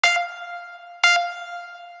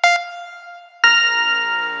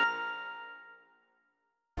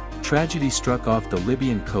tragedy struck off the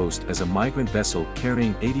Libyan coast as a migrant vessel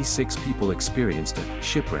carrying 86 people experienced a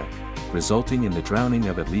shipwreck, resulting in the drowning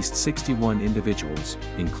of at least 61 individuals,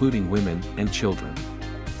 including women and children.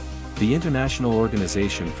 The International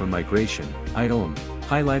Organization for Migration, IOM,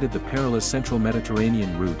 highlighted the perilous central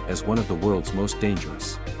Mediterranean route as one of the world's most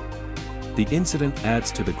dangerous. The incident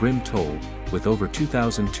adds to the grim toll, with over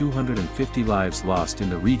 2,250 lives lost in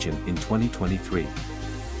the region in 2023.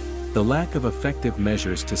 The lack of effective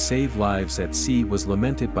measures to save lives at sea was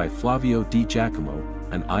lamented by Flavio Di Giacomo,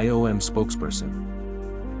 an IOM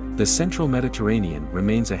spokesperson. The central Mediterranean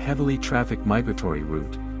remains a heavily trafficked migratory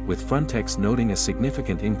route, with Frontex noting a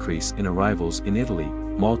significant increase in arrivals in Italy,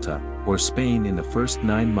 Malta, or Spain in the first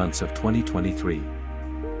 9 months of 2023.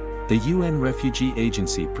 The UN Refugee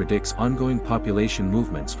Agency predicts ongoing population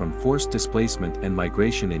movements from forced displacement and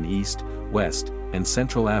migration in East, West, and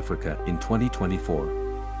Central Africa in 2024.